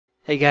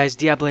Hey guys,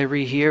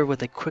 Diablerie here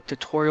with a quick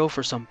tutorial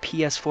for some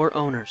PS4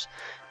 owners.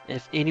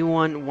 If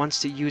anyone wants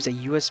to use a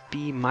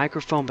USB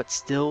microphone but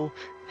still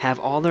have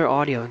all their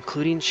audio,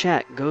 including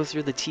chat, go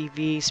through the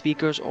TV,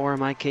 speakers, or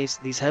in my case,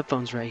 these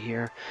headphones right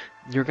here,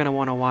 you're going to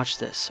want to watch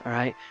this,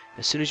 alright?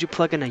 As soon as you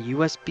plug in a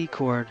USB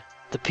cord,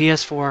 the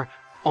PS4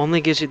 only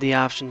gives you the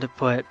option to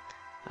put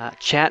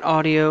chat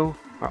audio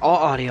or all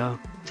audio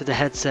to the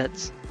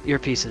headset's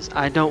earpieces.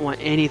 I don't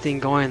want anything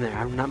going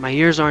there. My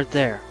ears aren't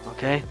there,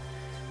 okay?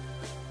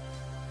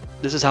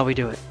 This is how we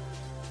do it.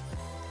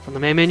 From the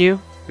main menu,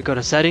 we go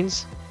to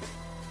Settings,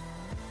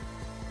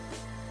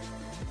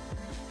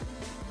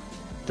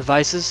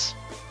 Devices,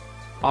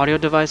 Audio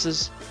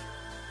Devices.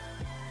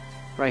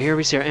 Right here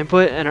we see our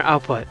input and our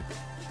output.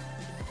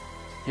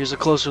 Here's a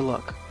closer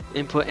look.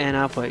 Input and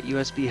output,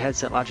 USB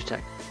headset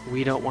Logitech.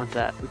 We don't want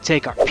that. We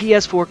take our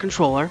PS4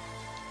 controller,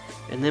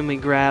 and then we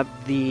grab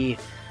the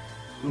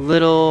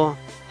little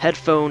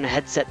headphone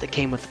headset that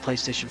came with the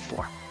PlayStation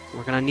 4.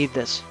 We're gonna need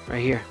this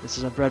right here. This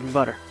is our bread and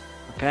butter.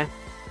 Okay,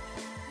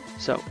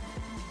 so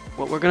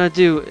what we're gonna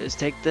do is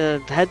take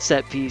the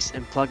headset piece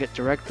and plug it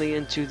directly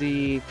into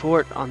the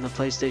port on the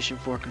PlayStation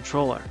 4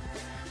 controller,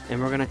 and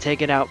we're gonna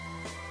take it out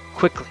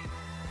quickly.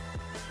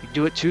 If you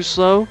do it too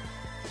slow,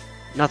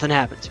 nothing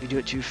happens. If you do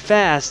it too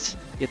fast,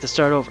 you have to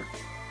start over.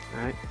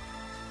 Alright,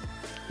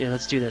 yeah,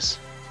 let's do this.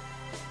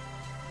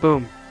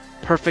 Boom,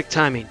 perfect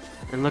timing.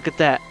 And look at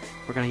that,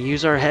 we're gonna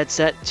use our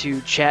headset to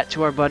chat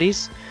to our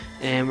buddies,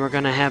 and we're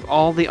gonna have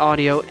all the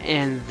audio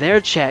and their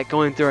chat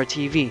going through our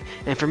TV.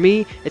 And for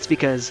me, it's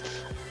because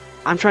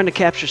I'm trying to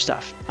capture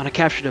stuff on a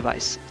capture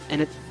device, and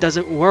it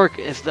doesn't work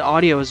if the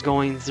audio is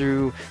going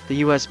through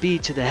the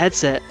USB to the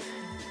headset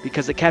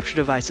because the capture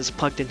device is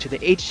plugged into the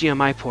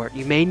HDMI port.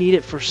 You may need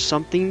it for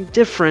something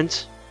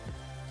different,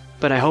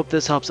 but I hope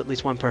this helps at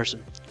least one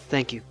person.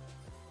 Thank you.